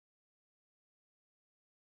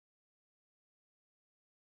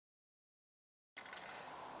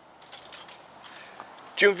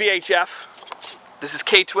June VHF. This is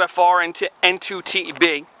K2FR into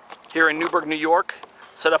N2TEB here in Newburgh, New York,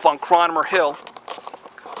 set up on Cromer Hill.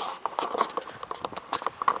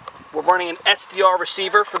 We're running an SDR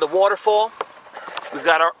receiver for the waterfall. We've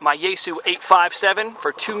got my Yaesu FT-857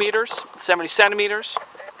 for 2 meters, 70 centimeters.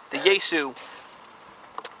 The Yaesu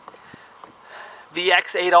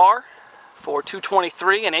VX-8R for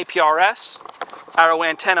 223 and APRS. Arrow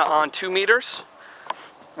antenna on 2 meters.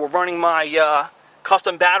 We're running my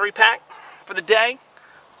custom battery pack for the day,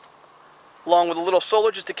 along with a little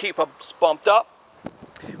solar just to keep us bumped up.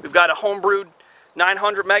 We've got a homebrewed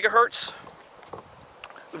 900 megahertz.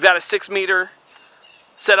 We've got a 6 meter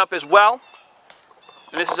setup as well.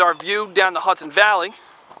 And this is our view down the Hudson Valley.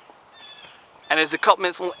 And it's a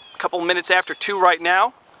couple minutes after 2 right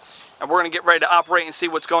now. And we're going to get ready to operate and see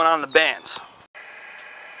what's going on in the bands.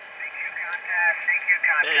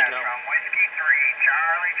 There you go. From Whiskey 3,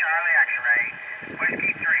 Charlie, Charlie X-Ray.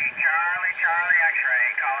 Whiskey 3, Charlie, Charlie X-Ray,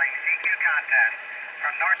 calling CQ Contest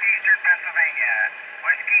from northeastern Pennsylvania.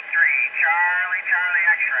 Whiskey 3, Charlie, Charlie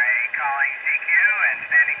X-Ray, calling CQ and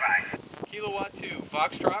standing by. Kilowatt 2,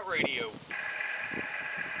 Foxtrot Radio.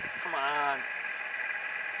 Come on.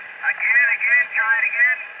 Again, try it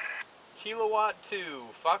again. Kilowatt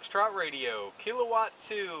 2, Foxtrot Radio. Kilowatt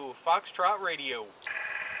 2, Foxtrot Radio.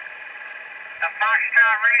 The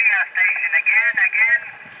Foxtrot radio station, again.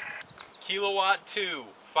 Kilowatt 2,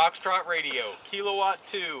 Foxtrot Radio. Kilowatt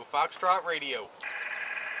 2, Foxtrot Radio.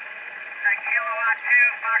 The Kilowatt 2,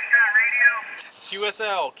 Foxtrot radio.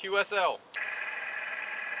 QSL. Kilowatt 2,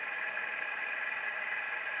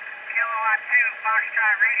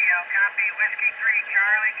 Foxtrot radio, copy. Whiskey 3,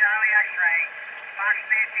 Charlie, Charlie X-Ray. Fox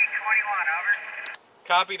Nancy 21, over.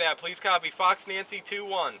 Copy that. Please copy. Fox Nancy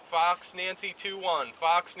 21. Fox Nancy 21.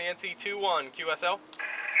 Fox Nancy 21. QSL. QSL,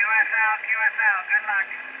 good luck.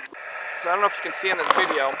 So I don't know if you can see in this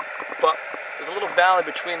video, but there's a little valley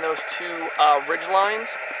between those two ridge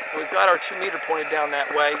lines. And we've got our 2 meter pointed down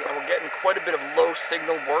that way, and we're getting quite a bit of low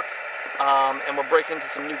signal work. And we're breaking into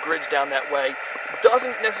some new grids down that way.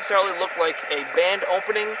 Doesn't necessarily look like a band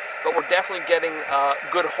opening, but we're definitely getting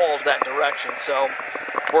good hauls that direction. So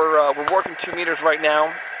we're working 2 meters right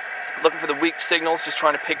now, looking for the weak signals, just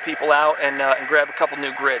trying to pick people out and grab a couple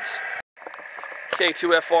new grids.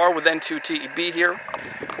 K2FR with N2TEB here.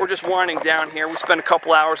 We're just winding down here. We spent a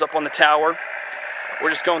couple hours up on the tower. We're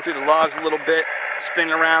just going through the logs a little bit,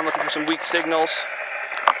 spinning around, looking for some weak signals.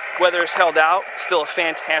 Weather is held out. Still a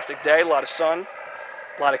fantastic day. A lot of sun,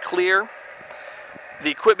 a lot of clear. The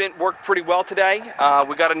equipment worked pretty well today.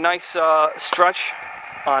 We got a nice stretch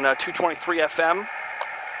on 223 FM.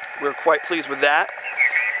 We were quite pleased with that.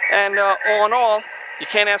 And all in all, you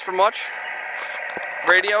can't ask for much.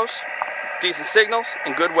 Radios, decent signals,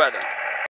 and good weather.